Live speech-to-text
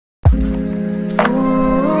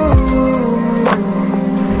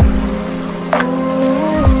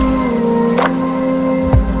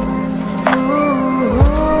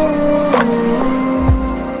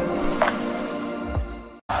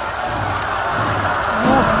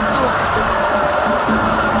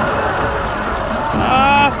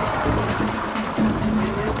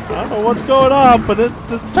know what's going on, but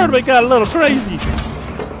this tournament got a little crazy.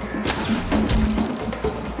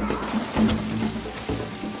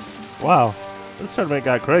 Wow, this tournament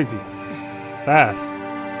got crazy. Fast.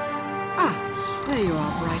 Ah, there you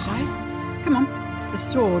are, Bright Eyes. Come on, the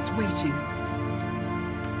sword's waiting.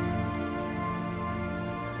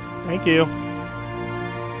 Thank you.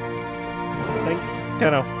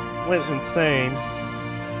 Kind of went insane.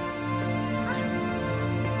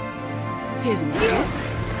 Here's an idea.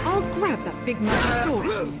 I'll grab that big magic sword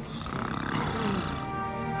from you.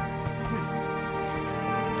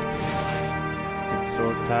 Big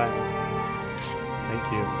sword tie. Thank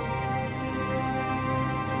you.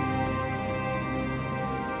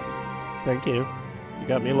 Thank you. You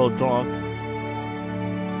got me a little drunk.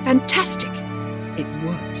 Fantastic! It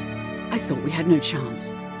worked. I thought we had no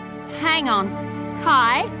chance. Hang on.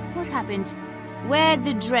 Kai, what happened? Where'd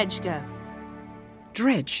the dredge go?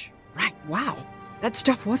 Dredge? Right, wow. That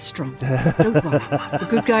stuff was strong. Don't worry. The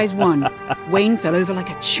good guys won. Wayne fell over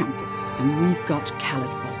like a chump. And we've got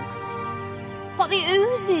Caladbolg. What, the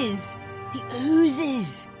oozes? The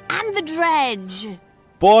oozes. And the dredge.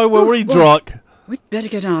 Boy, were we drunk. We'd better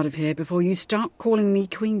get out of here before you start calling me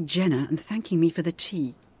Queen Jenna and thanking me for the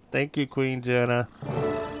tea. Thank you, Queen Jenna.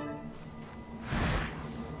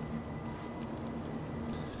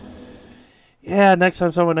 Yeah, next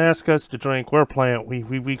time someone asks us to drink, we're playing.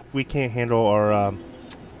 We can't handle our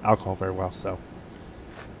alcohol very well, so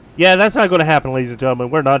yeah, that's not going to happen, ladies and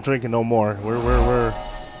gentlemen. We're not drinking no more. We're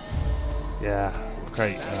yeah,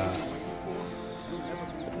 great. Yeah.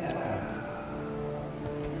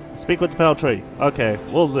 Speak with the pale tree. Okay,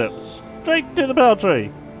 we'll zip straight to the pale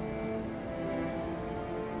tree,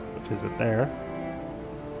 which isn't there,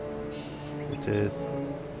 which is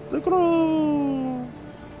the grove.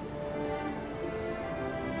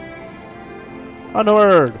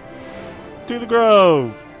 Onward to the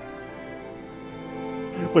grove.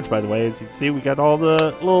 Which, by the way, as you can see, we got all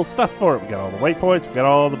the little stuff for it. We got all the waypoints, we got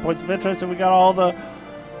all the points of interest, and we got all the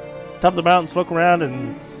top of the mountains. Look around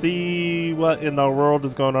and see what in the world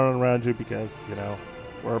is going on around you, because, you know,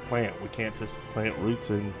 we're a plant. We can't just plant roots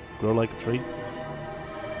and grow like a tree.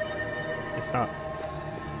 It's not.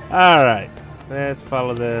 Alright, let's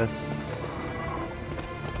follow this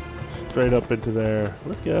straight up into there.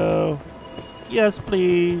 Let's go. Yes,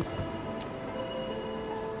 please.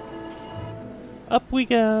 Up we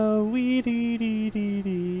go. Wee dee dee dee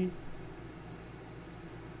dee.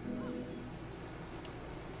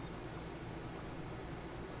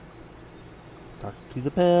 Talk to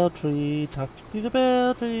the bell tree. Talk to the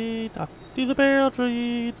bell tree. Talk to the bell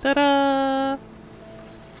tree. Ta-da!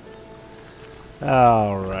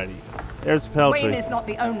 Alrighty. There's the bell tree. Wayne is not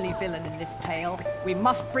the only villain in this tale. We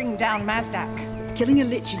must bring down Mazdak. Killing a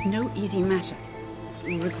lich is no easy matter.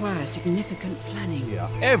 It will require significant planning. Yeah.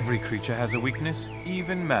 Every creature has a weakness,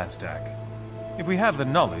 even Mazdak. If we have the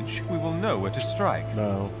knowledge, we will know where to strike.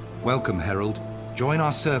 No. Welcome, Herald. Join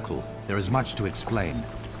our circle. There is much to explain.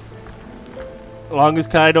 As long as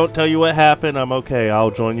Kai don't tell you what happened, I'm okay.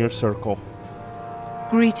 I'll join your circle.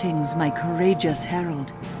 Greetings, my courageous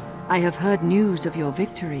herald. I have heard news of your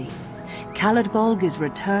victory. Caladbolg is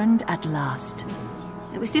returned at last.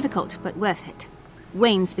 It was difficult, but worth it.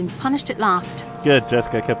 Wayne's been punished at last. Good,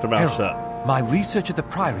 Jessica kept her mouth Herald, shut. my research at the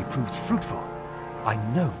Priory proved fruitful. I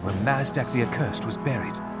know where Mazdak the Accursed was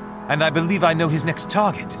buried, and I believe I know his next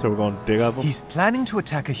target. So we're going to dig up him? He's planning to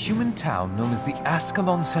attack a human town known as the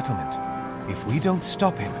Ascalon Settlement. If we don't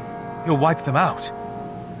stop him, he'll wipe them out.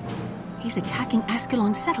 He's attacking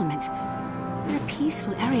Ascalon Settlement. They're a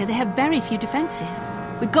peaceful area. They have very few defenses.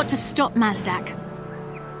 We've got to stop Mazdak.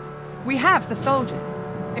 We have the soldiers.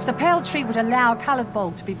 If the Pale Tree would allow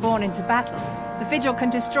Caladbolg to be born into battle, the Vigil can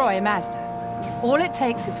destroy Mazdak. All it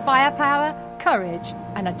takes is firepower, courage,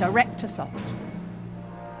 and a direct assault.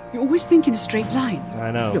 You always think in a straight line.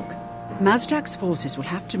 I know. Look, Mazdak's forces will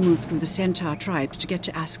have to move through the Centaur tribes to get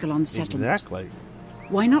to Ascalon Settlement. Exactly.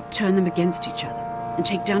 Why not turn them against each other and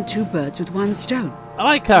take down two birds with one stone? I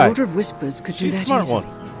like The Kai. Order of Whispers could do She's a that smart easily.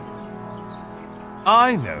 one.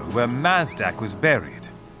 I know where Mazdak was buried.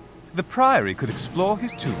 The Priory could explore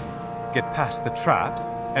his tomb, get past the traps,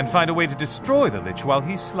 and find a way to destroy the Lich while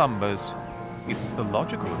he slumbers. It's the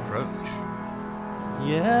logical approach.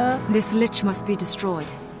 Yeah? This lich must be destroyed.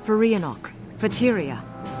 For Rhiannoch. For Tyria.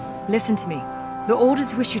 Listen to me. The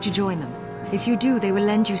Orders wish you to join them. If you do, they will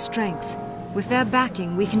lend you strength. With their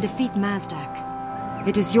backing, we can defeat Mazdak.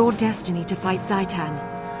 It is your destiny to fight Zhaitan.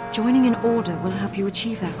 Joining an Order will help you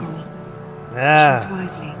achieve that goal. Choose Yeah.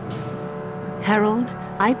 wisely. Herald,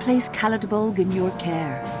 I place Caladbolg in your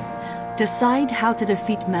care. Decide how to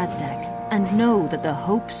defeat Mazdak, and know that the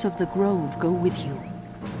hopes of the Grove go with you.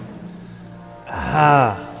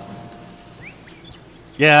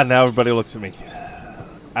 Yeah, now everybody looks at me.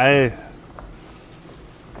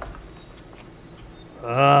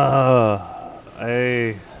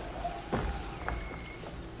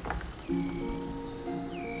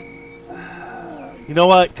 You know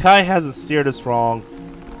what? Kai hasn't steered us wrong.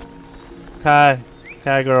 Kai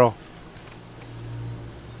girl.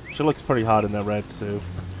 She looks pretty hot in that red suit.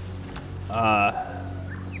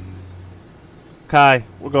 Kai,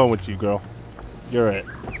 we're going with you, girl. You're it.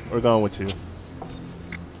 We're going with you.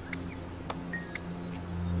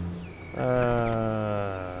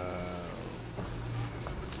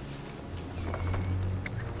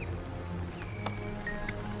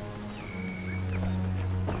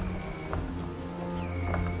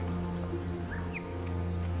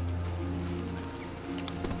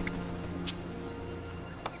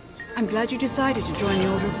 I'm glad you decided to join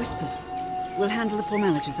the Order of Whispers. We'll handle the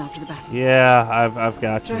formalities after the battle. Yeah, I've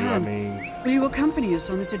got you. Jahan, I mean, will you accompany us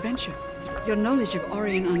on this adventure? Your knowledge of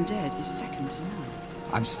Orien undead is second to none.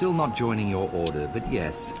 I'm still not joining your order, but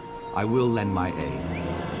yes, I will lend my aid.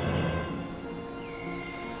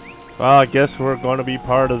 well, I guess we're going to be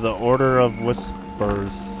part of the Order of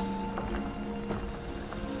Whispers.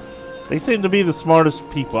 They seem to be the smartest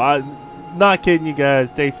people. I'm not kidding you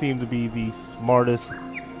guys. They seem to be the smartest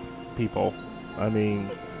people. I mean,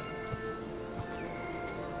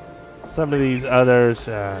 some of these others,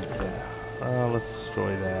 yeah. Let's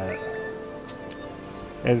destroy that.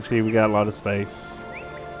 And see, we got a lot of space.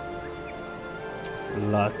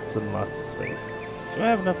 Lots and lots of space. Do I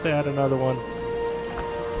have enough to add another one?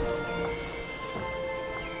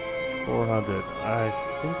 400. I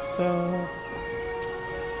think so.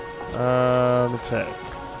 Let me check.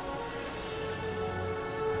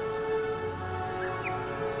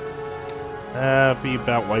 Be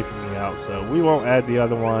about wiping me out, so we won't add the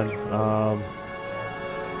other one.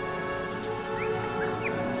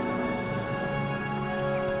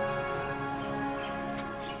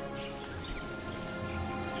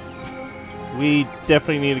 We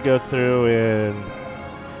definitely need to go through and,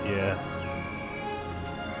 yeah,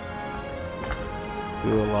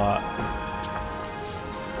 do a lot.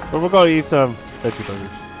 But we're going to eat some veggie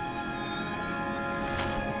burgers.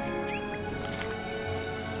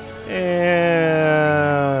 And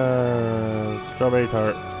strawberry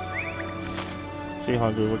tart. She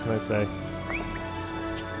hungry, what can I say?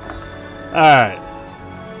 Alright.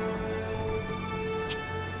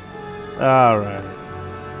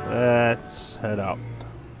 Let's head out.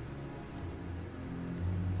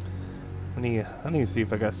 I need to see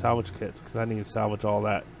if I got salvage kits, because I need to salvage all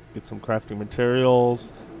that. Get some crafting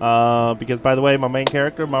materials. Because, by the way, my main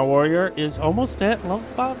character, my warrior, is almost at level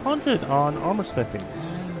 500 on armor smithing.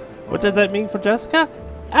 What does that mean for Jessica?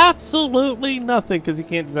 Absolutely nothing, because he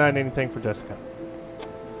can't design anything for Jessica.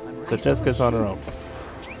 So Jessica's on her own.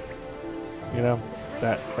 You know,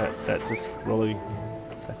 that just really,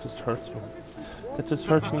 that just hurts me. That just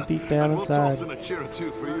hurts me deep down inside.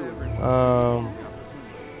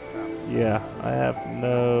 Yeah, I have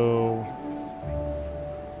no.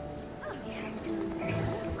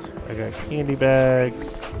 I got candy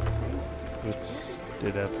bags, which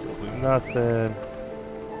did absolutely nothing.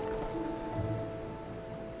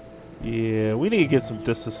 Yeah, we need to get some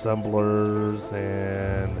disassemblers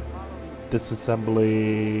and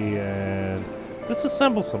disassembly and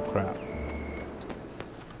disassemble some crap.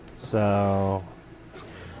 So,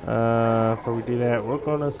 before we do that, we're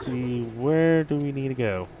gonna see where do we need to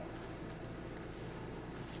go.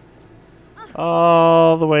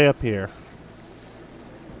 All the way up here.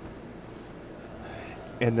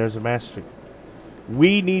 And there's a mastery.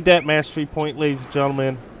 We need that mastery point, ladies and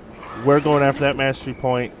gentlemen. We're going after that mastery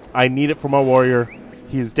point. I need it for my warrior.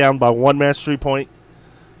 He is down by 1 mastery point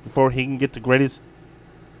before he can get the greatest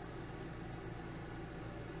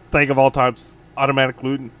thing of all times, automatic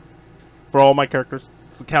looting for all my characters.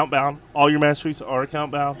 It's account bound. All your masteries are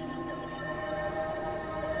account bound.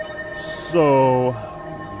 So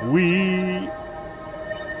we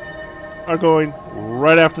are going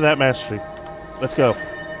right after that mastery. Let's go.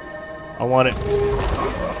 I want it.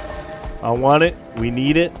 I want it. We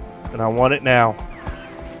need it. And I want it now.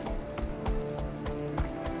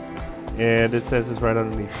 And it says it's right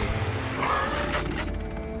underneath me.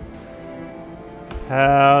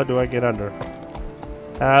 How do I get under?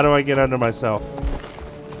 How do I get under myself?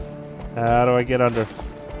 How do I get under?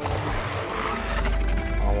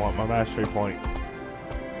 I want my mastery point.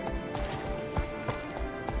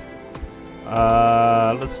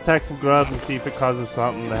 Let's attack some grubs and see if it causes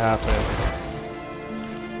something to happen.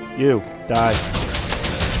 You, die.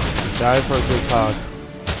 Die for a good cause.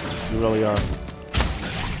 You really are.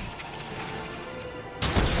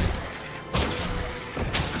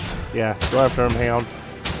 Yeah, go after him, Hound.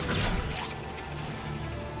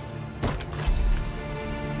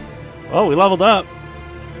 Oh, we leveled up.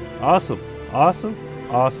 Awesome. Awesome.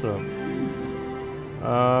 Awesome.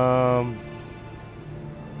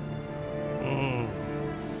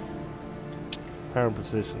 Power and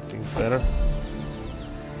precision seems better.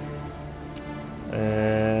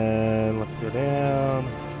 And let's go down.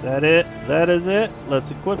 Is that it? That is it.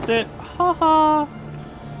 Let's equip it. Haha.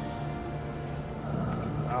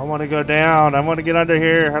 I want to go down. I want to get under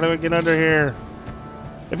here. How do I get under here?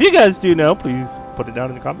 If you guys do know, please put it down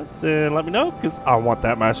in the comments and let me know, because I want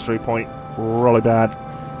that mastery point really bad.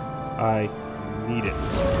 I need it.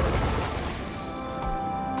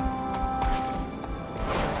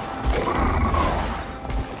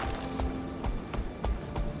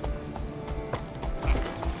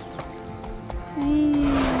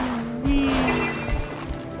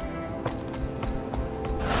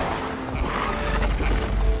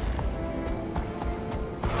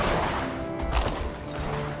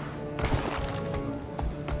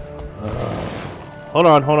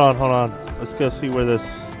 Hold on. Let's go see where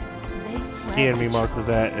this scan me marker's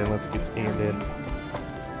at, and let's get scanned in.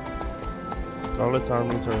 Scarlet's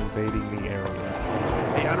armies are invading the area.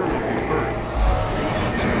 Hey, I don't know if you've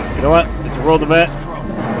heard. You know what? It's a world event.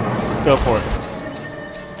 Let's go for it.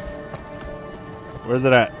 Where's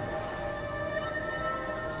it at?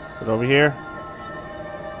 Is it over here?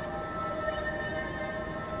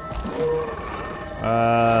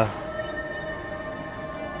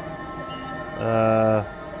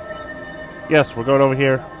 Yes, we're going over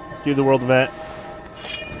here. Let's do the world event.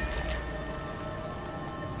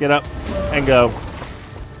 Let's get up and go.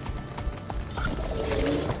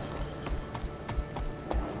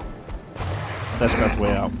 That's not the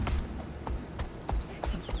way out.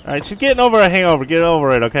 Alright, she's getting over a hangover. Get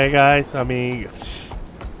over it, okay, guys? I mean,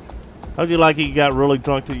 how'd you like it? You got really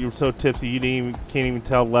drunk that you were so tipsy you can't even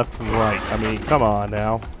tell left from right. I mean, come on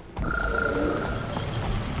now.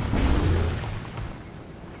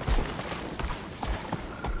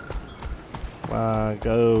 Come on,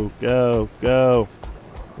 go.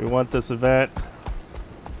 We want this event.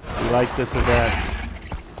 We like this event.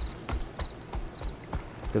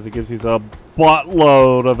 Because it gives you a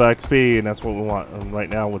buttload of XP, and that's what we want. And right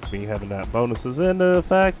now, with me having that bonuses and the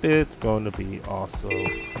fact it's going to be awesome.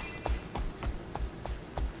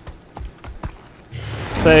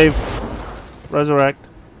 Save. Resurrect.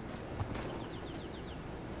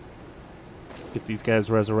 Get these guys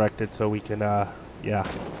resurrected so we can, yeah.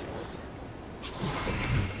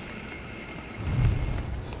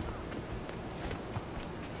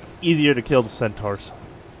 Easier to kill the centaurs.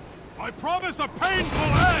 I promise a painful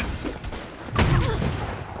end!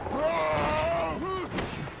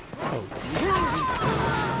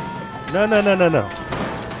 No.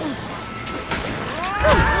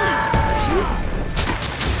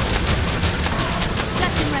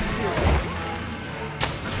 Search and rescue.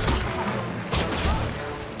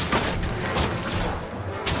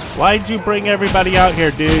 Why'd you bring everybody out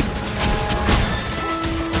here, dude?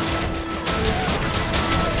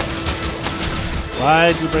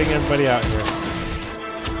 Why'd you bring everybody out here?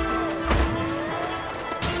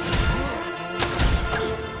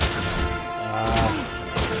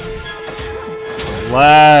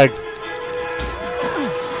 Lag.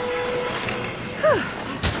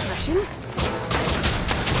 That's refreshing.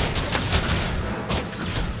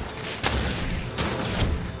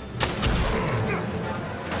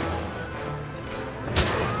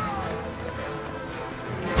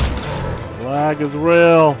 Lag is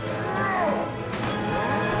real.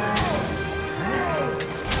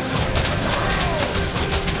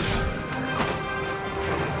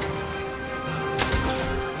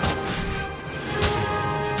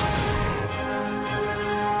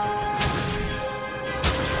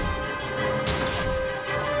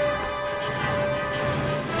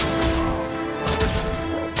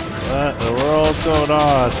 What in the world's going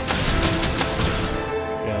on?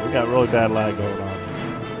 Yeah, we got really bad lag going on.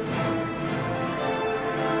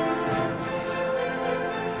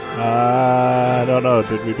 I don't know.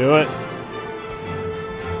 Did we do it?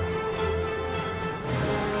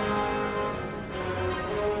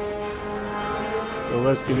 So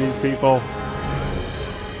rescue these people.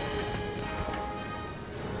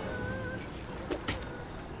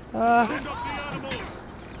 End up the animals!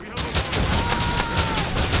 We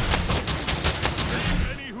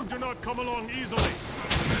have any who do not come along easily.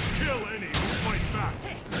 Kill any who fight back.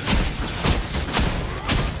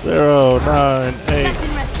 0, 9, 8. Search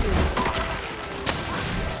and rescue.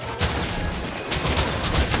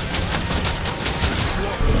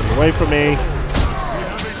 Away from me. We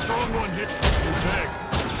have a strong one hit. Beg.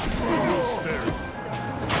 We will spare you.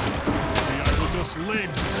 flame.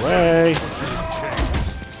 Away.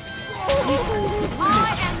 Chains. I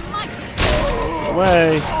am mighty.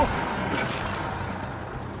 Away.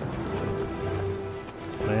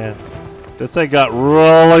 Man, this thing got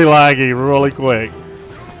really laggy really quick.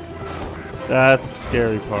 That's the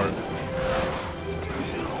scary part.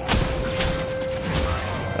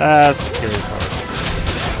 That's the scary part.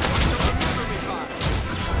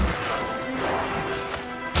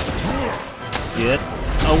 Get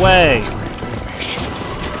away!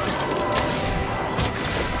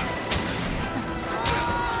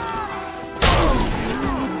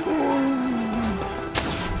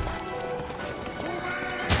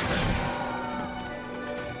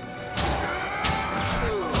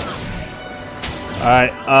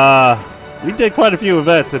 Alright, we did quite a few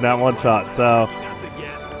events in that one shot, so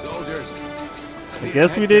Soldiers, I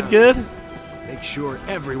guess we did good. make sure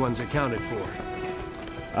everyone's accounted for.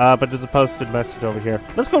 But there's a posted message over here.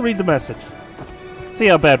 Let's go read the message. See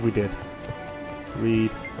how bad we did.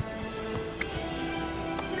 Read.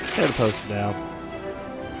 Get it posted now.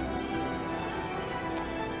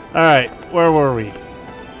 Alright, where were we?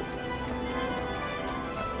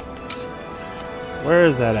 Where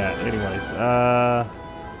is that at? Anyways,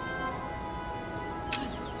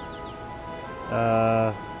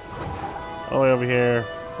 all the way over here.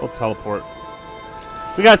 We'll teleport.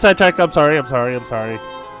 We got sidetracked. I'm sorry.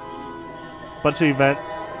 Bunch of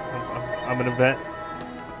events. I'm an event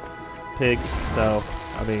pig, so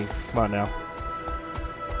I mean, come on now.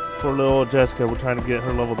 Poor little Jessica, we're trying to get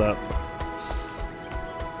her leveled up.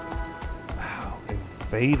 Wow,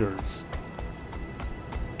 invaders.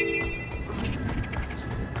 You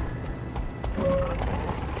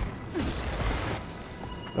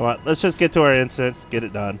know what? Let's just get to our instance, get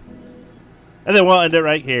it done, and then we'll end it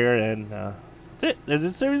right here. And that's it. There's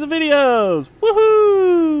a series of videos.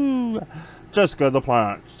 Woohoo! Jessica the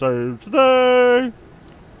Plant saved today.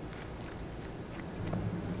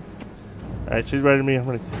 Alright, she's ready to meet. I'm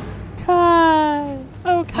ready. Kai!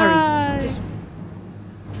 Oh, Kai! Hurry.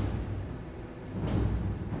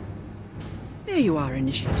 There you are,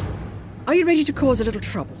 Initiate. Are you ready to cause a little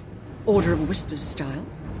trouble? Order of Whispers style?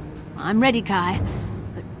 I'm ready, Kai.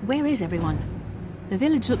 But where is everyone? The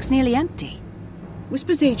village looks nearly empty.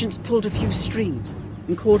 Whispers agents pulled a few strings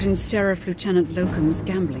and called in Seraph Lieutenant Locum's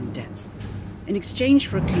gambling debts. In exchange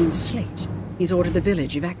for a clean slate, he's ordered the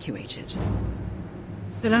village evacuated.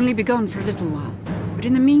 They'll only be gone for a little while, but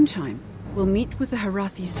in the meantime, we'll meet with the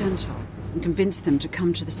Harathi Centaur and convince them to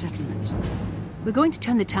come to the settlement. We're going to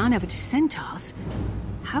turn the town over to centaurs?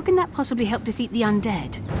 How can that possibly help defeat the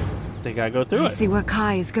undead? They gotta go through I it. see where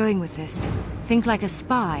Kai is going with this. Think like a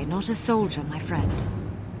spy, not a soldier, my friend.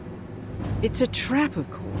 It's a trap, of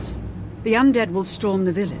course. The undead will storm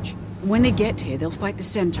the village, and when they get here, they'll fight the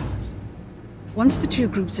centaurs. Once the two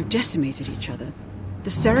groups have decimated each other, the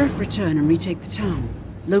Seraph return and retake the town.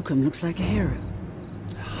 Locum looks like a hero.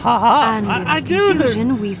 Haha! And in I the knew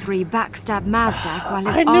confusion, we three backstab Mazdak while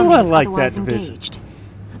his I knew army I is liked otherwise that division. engaged.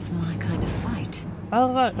 That's my kind of fight.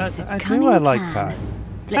 I cunning knew I like plan. Kai.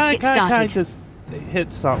 Let's get Kai started. just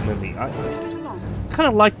hit something in me. I kind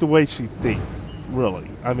of like the way she thinks, really.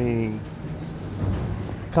 I mean,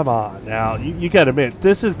 come on now. You gotta admit,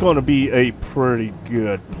 this is going to be a pretty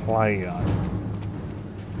good plan.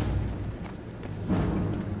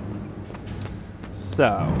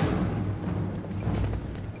 So,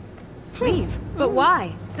 Leave? But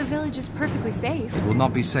why? The village is perfectly safe. It will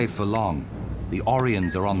not be safe for long. The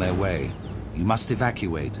Orions are on their way. You must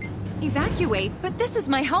evacuate. Evacuate? But this is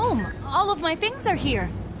my home. All of my things are here.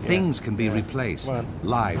 Things can be replaced. Come on.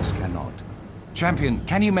 Lives cannot. Champion,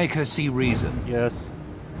 can you make her see reason? yes.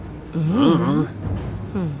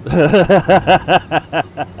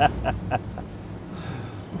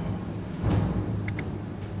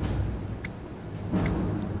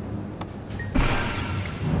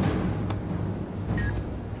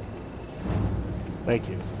 Thank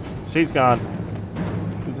you. She's gone.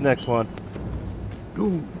 Who's the next one?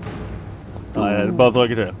 Doom. They're both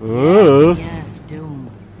looking at her. Yes, Doom.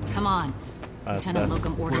 Come on. Lieutenant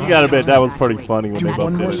Locum ordered You gotta admit, that was evacuate. pretty funny when And they that both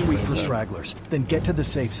One did more it. sweep for stragglers, then get to the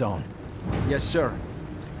safe zone. Yes, sir.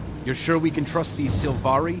 You're sure we can trust these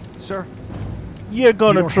Silvari, sir? You're You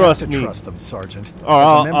gonna don't trust have to me. trust them, Sergeant.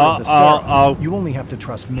 Oh, As a member of the Seraph, I'll you only have to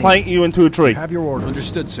trust me. Plank you into a tree. You have your orders.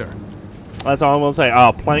 Understood, sir. That's all I'm gonna say.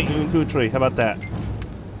 I'll plant you into a tree. How about that?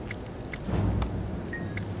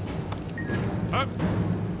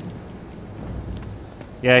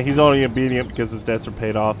 Yeah, he's only obedient because his debts are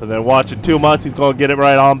paid off, and then watch in 2 months he's gonna get it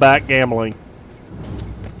right on back gambling.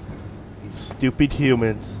 These stupid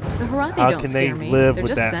humans. The Harathi How don't can they scare me. live They're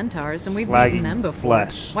with just that centaurs, and we've slaggy beaten them before.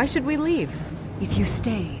 flesh? Why should we leave? If you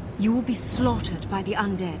stay, You will be slaughtered by the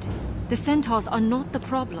undead. The centaurs are not the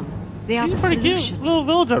problem. They are the She's pretty solution. cute little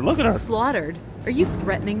villager. Look at her. Slaughtered? Are you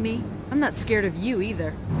threatening me? I'm not scared of you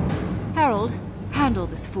either. Harold, handle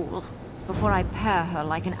this fool before I pare her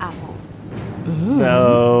like an apple.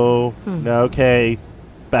 No. No, Kate.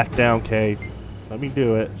 Back down, Kate. Let me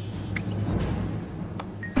do it.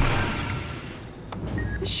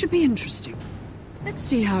 This should be interesting. Let's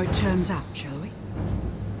see how it turns out, shall we?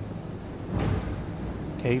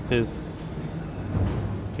 Kate is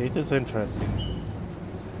interesting.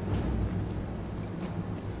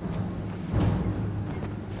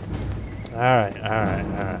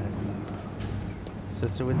 Alright.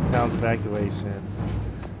 Sister with the town's evacuation.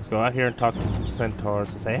 Let's go out here and talk to some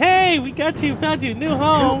centaurs and say, hey, we got you, found you, new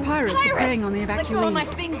home. Those pirates are preying on the Let go of my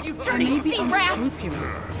evacuees. things, you I dirty may be sea rat!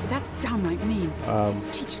 unscrupulous, but that's downright mean.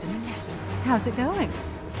 Teach them a lesson. How's it going?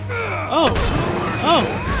 Oh!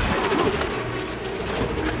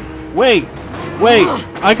 Wait!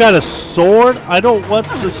 I got a sword? I don't want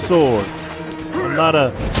the sword. I'm not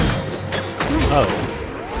a... Oh.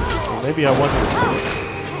 Well, maybe I want the sword.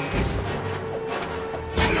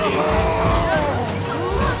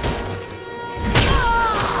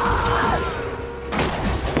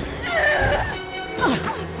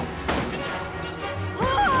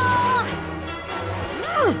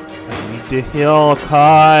 I need to heal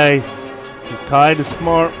Kai. He's Kai the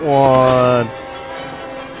smart one.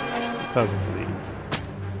 Because of me.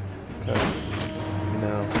 Because, you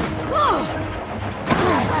know.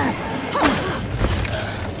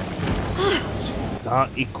 She's not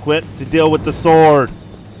equipped to deal with the sword.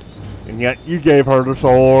 And yet you gave her the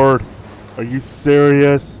sword. Are you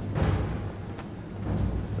serious?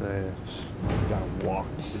 Gotta walk.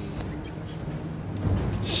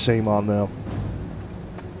 Shame on them.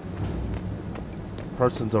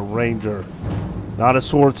 Person's a ranger, not a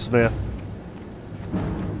swordsmith.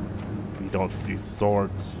 We don't do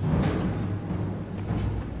swords.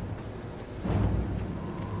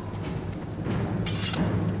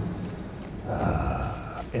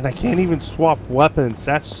 And I can't even swap weapons.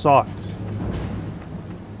 That sucks.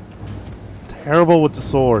 Terrible with the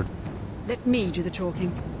sword. Let me do the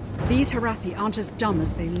talking. These Harathi aren't as dumb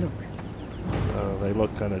as they look. They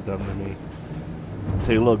look kind of dumb to me.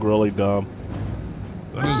 They look really dumb.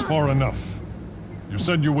 That is far enough. You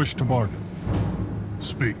said you wished to bargain.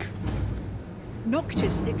 Speak.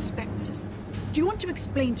 Noctis expects us. Do you want to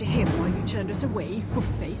explain to him why you turned us away,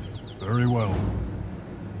 Hoofface? Very well.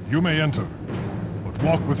 You may enter, but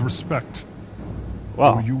walk with respect.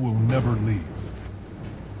 Wow. Or you will never leave.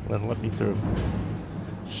 Then let me through.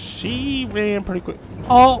 She ran pretty quick.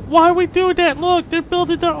 Oh, why are we doing that? Look, they're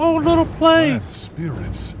building their own little place.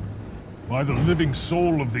 Spirits. By the living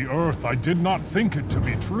soul of the earth, I did not think it to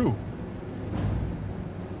be true.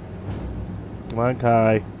 Come on,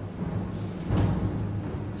 Kai.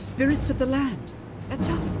 Spirits of the land. That's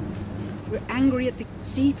us. We're angry at the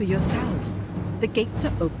sea for yourselves. The gates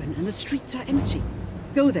are open and the streets are empty.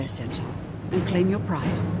 Go there, Centaur, and claim your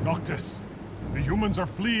prize. Noctis, the humans are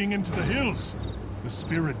fleeing into the hills. The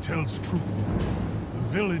spirit tells truth. The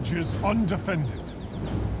village is undefended.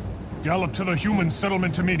 Gallop to the human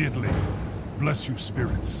settlement immediately. Bless you,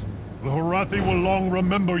 spirits. The Harathi will long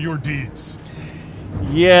remember your deeds.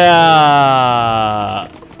 Yeah.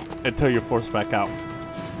 Until you're forced back out.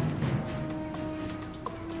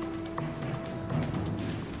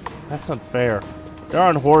 That's unfair. They're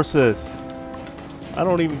on horses. I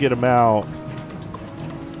don't even get them out.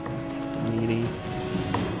 Meanie.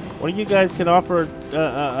 One of you guys can offer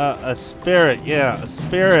a spirit. Yeah, a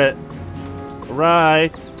spirit.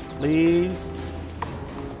 Right. Please.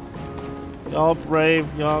 All brave,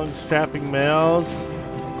 young, strapping males.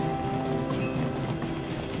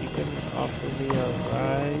 You can offer me a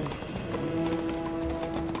ride.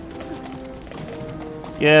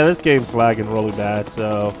 Yeah, this game's lagging really bad,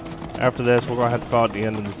 so after this, we're going to have to call it the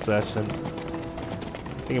end of the session.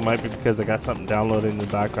 I think it might be because I got something downloaded in the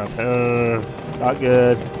background. Not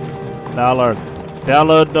good. Now learn.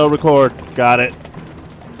 Download, no record. Got it.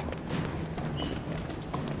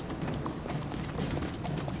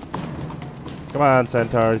 Come on,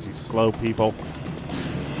 centaurs, you slow people.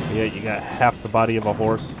 Yeah, you got half the body of a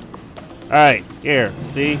horse. Alright, here.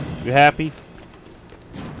 See? You happy?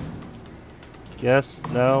 Yes?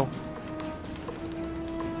 No?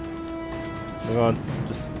 Hang on.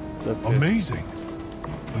 Just... Okay. Amazing.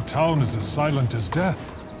 The town is as silent as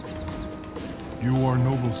death. You are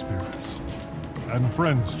noble spirits. And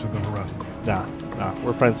friends to the Harathi. Nah.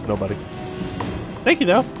 We're friends to nobody. Thank you,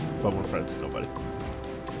 though. But we're friends to nobody.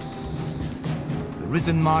 The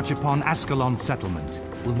Risen march upon Ascalon settlement.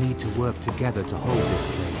 We'll need to work together to hold this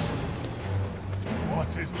place. What?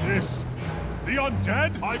 What is this? The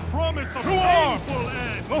undead? I promise a painful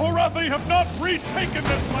end! The Horathi have not retaken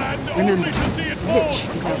this land Remember, only to see it fall Lich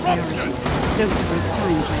to is our priority. corruption! Don't waste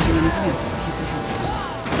time fighting anything else if you can help it.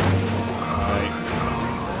 Alright.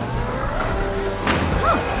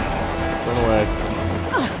 Run away.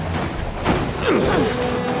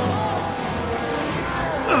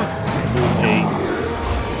 Move 8.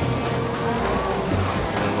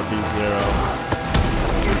 And we'll do 0.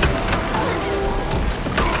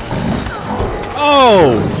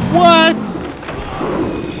 Oh! What?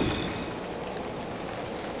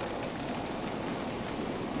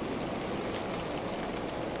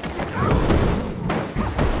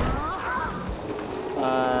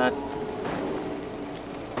 What?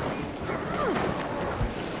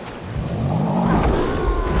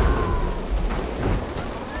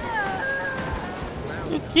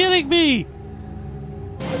 You're kidding me!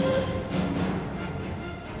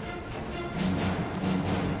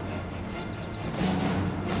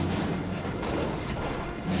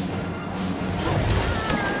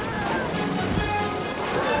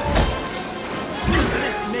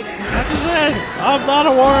 I'm not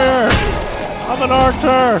a warrior! I'm an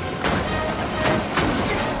archer!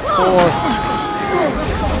 4.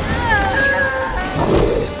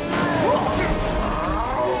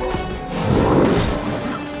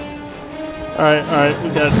 Alright, we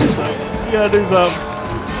gotta do something. We gotta do something.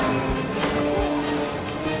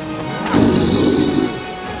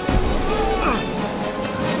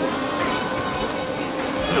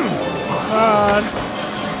 Come on!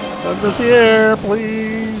 Send this here,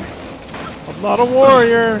 please! I'm not a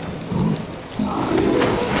warrior!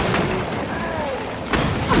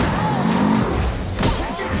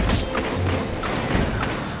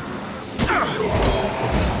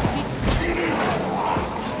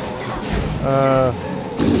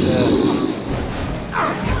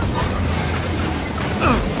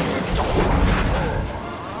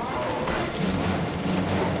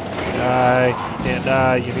 Die. You can't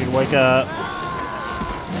die. You need to wake up.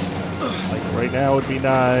 Like right now would be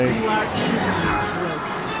nice.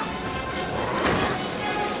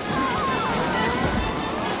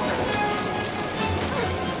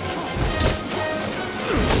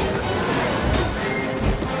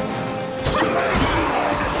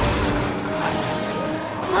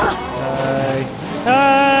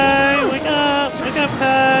 Kai! Wake up! Wake up,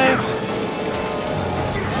 Kai!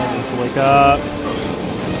 I need to wake up.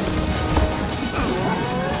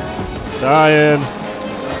 Dying.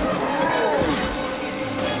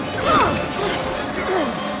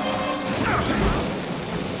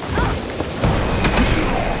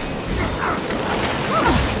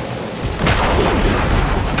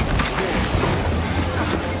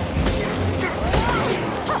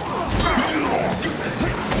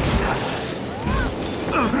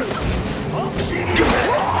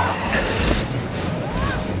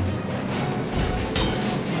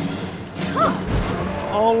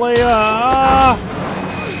 Oh, Leia!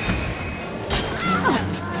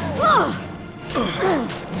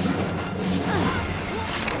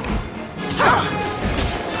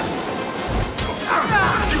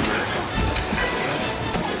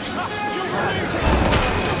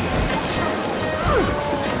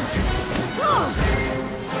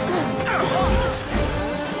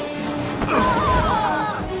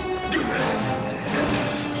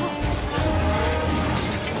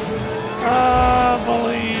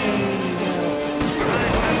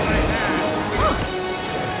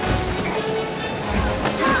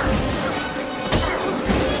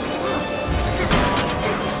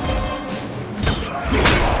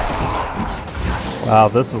 Wow,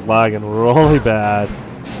 this is lagging really bad.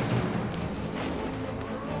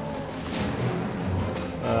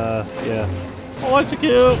 Yeah.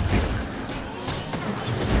 Electrocute!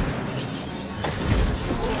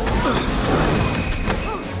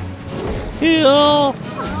 Heal!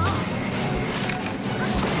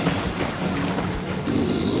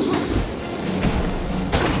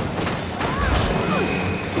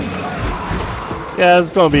 Yeah, it's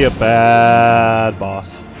gonna be a bad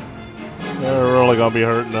boss. They're really gonna be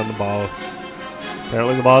hurting on the boss.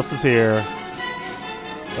 Apparently the boss is here.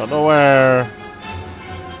 Don't know where.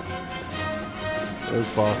 There's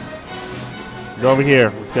the boss. You're over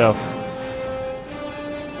here. Let's go.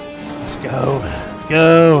 Let's go. Let's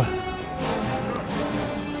go.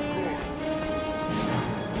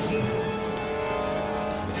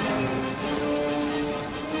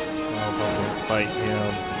 Fight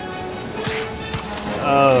him.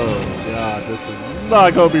 Oh god, this is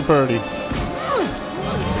not gonna be pretty.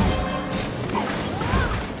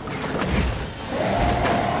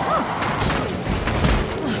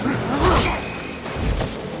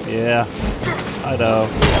 Yeah, I know.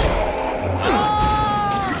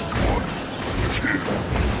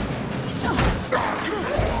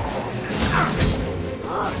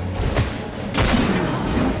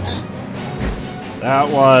 That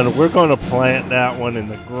one, we're going to plant that one in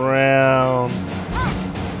the ground.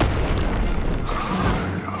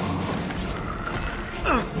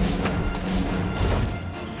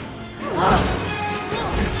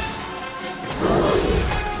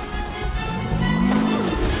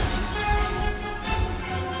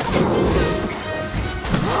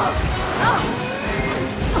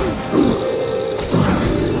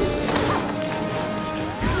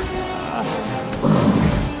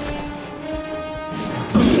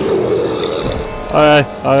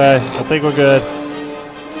 Okay, I think we're good.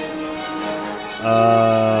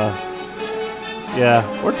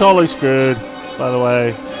 Yeah, we're totally screwed, by the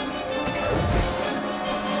way.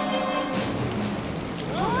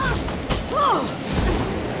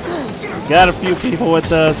 Got a few people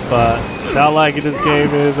with us, but not liking this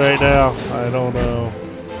game is right now. I don't know.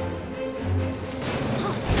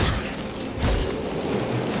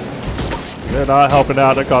 They're not helping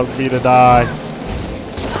out, they're causing me to die.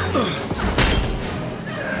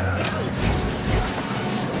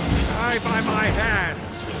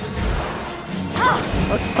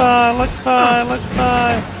 Look by, look by, look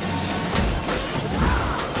by.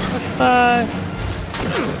 Look by.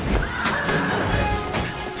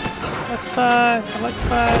 Look by, look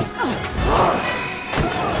by.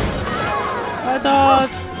 I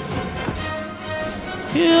dodge.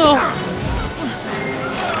 Heal.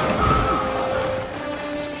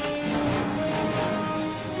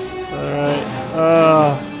 Alright.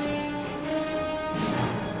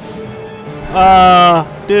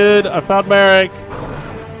 Dude, I found Merrick.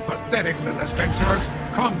 Pathetic little adventurers.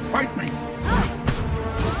 Come, fight me.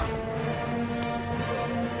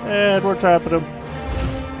 And we're trapping him.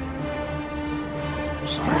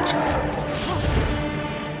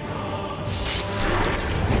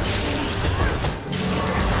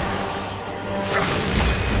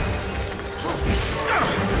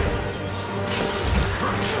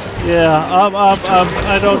 Yeah,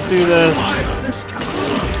 I don't do this.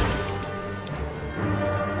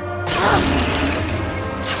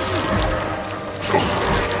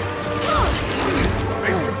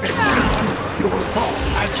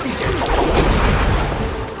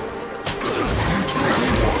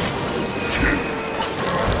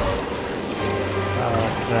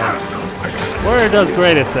 Warrior does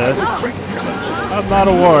great at this. I'm not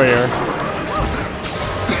a warrior.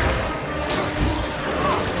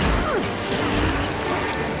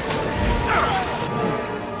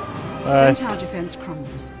 Centaur defense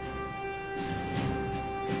crumbles.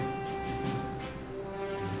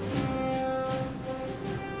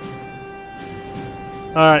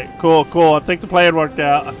 Alright, cool. I think the plan worked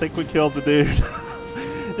out. I think we killed the dude.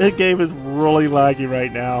 This game is really laggy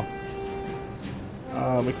right now.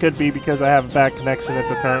 It could be because I have a bad connection at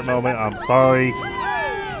the current moment. I'm sorry.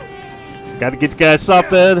 Gotta get you guys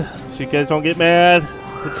something so you guys don't get mad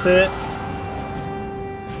with it.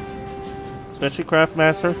 Especially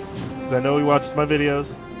Craftmaster, because I know he watches my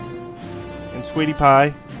videos. And Sweetie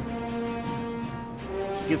Pie.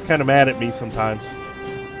 She gets kind of mad at me sometimes.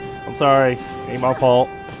 I'm sorry. Ain't my fault.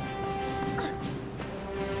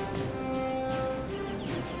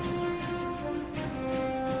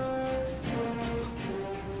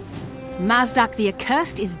 Mazdak the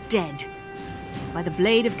Accursed is dead. By the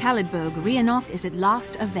blade of Caledberg, Rhiannoch is at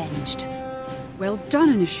last avenged. Well done,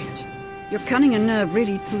 Initiate. Your cunning and nerve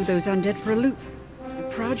really threw those undead for a loop. I'm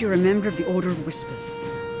proud you're a member of the Order of Whispers.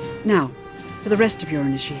 Now, for the rest of your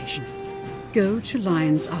initiation. Go to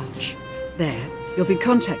Lion's Arch. There, you'll be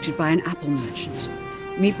contacted by an apple merchant.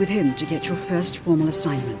 Meet with him to get your first formal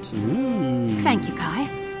assignment. Ooh. Thank you, Kai.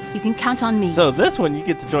 You can count on me. So this one, you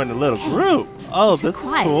get to join a little group. Oh, So this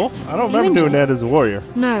quiet. is cool. I don't remember doing that as a warrior.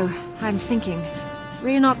 No, I'm thinking.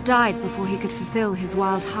 Rhiannoch died before he could fulfill his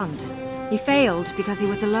wild hunt. He failed because he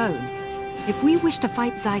was alone. If we wish to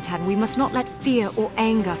fight Zaitan, we must not let fear or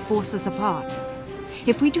anger force us apart.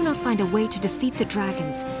 If we do not find a way to defeat the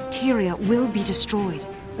dragons, Tyria will be destroyed.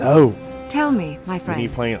 No. Tell me, my We friend.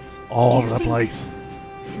 need plants all Do over you the think- place.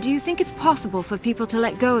 Do you think it's possible for people to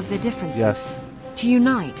let go of their differences? Yes. To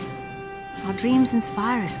unite? Our dreams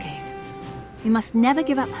inspire us, Keith. We must never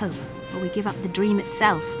give up hope, or we give up the dream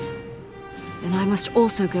itself. Then I must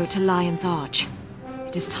also go to Lion's Arch.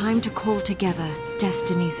 It is time to call together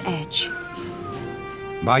Destiny's Edge.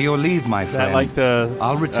 By your leave, my Is that friend, like the,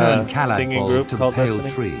 I'll return singing Caladbol group to the called Pale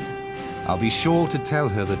Destiny? Tree. I'll be sure to tell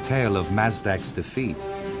her the tale of Mazdak's defeat.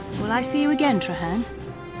 Will I see you again, Trahearne?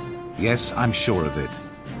 Yes, I'm sure of it.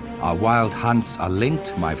 Our wild hunts are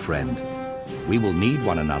linked, my friend. We will need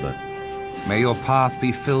one another. May your path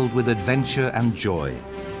be filled with adventure and joy.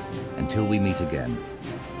 Until we meet again.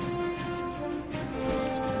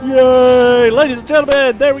 Yay! Ladies and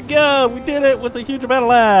gentlemen, there we go! We did it with a huge amount of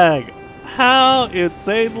lag! How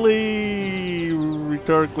insanely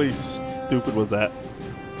rhetorically stupid was that?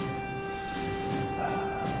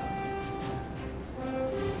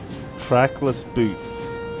 Trackless boots.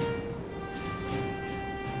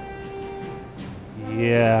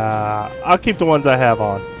 Yeah, I'll keep the ones I have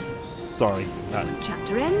on. Sorry.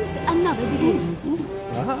 Chapter ends, another begins.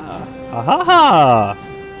 Ah, ha ha!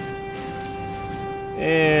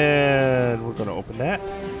 And we're gonna open that.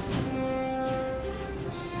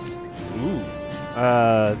 Ooh,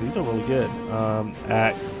 these are really good.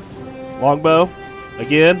 Axe, longbow,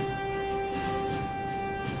 again.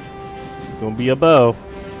 It's gonna be a bow.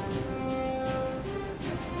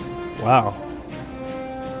 Wow.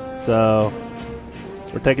 So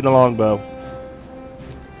we're taking the longbow.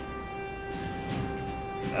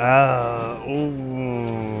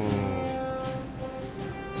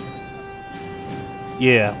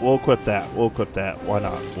 Yeah, we'll equip that. We'll equip that. Why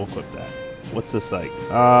not? We'll equip that. What's this like?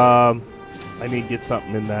 I need to get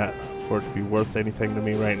something in that for it to be worth anything to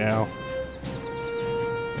me right now.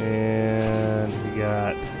 And we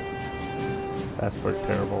got passport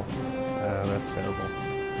terrible. That's terrible.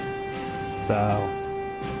 So,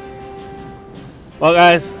 well,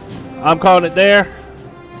 guys, I'm calling it there.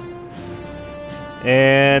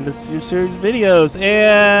 And this is your series of videos.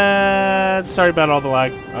 And sorry about all the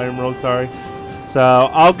lag. I am really sorry. So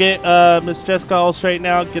I'll get Miss Jessica all straightened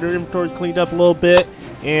out, get her inventory cleaned up a little bit,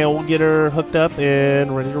 and we'll get her hooked up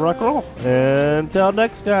and ready to rock and roll. Until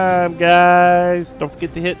next time, guys, don't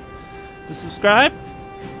forget to hit the subscribe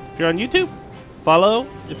if you're on YouTube. Follow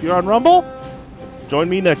if you're on Rumble. Join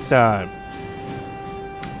me next time.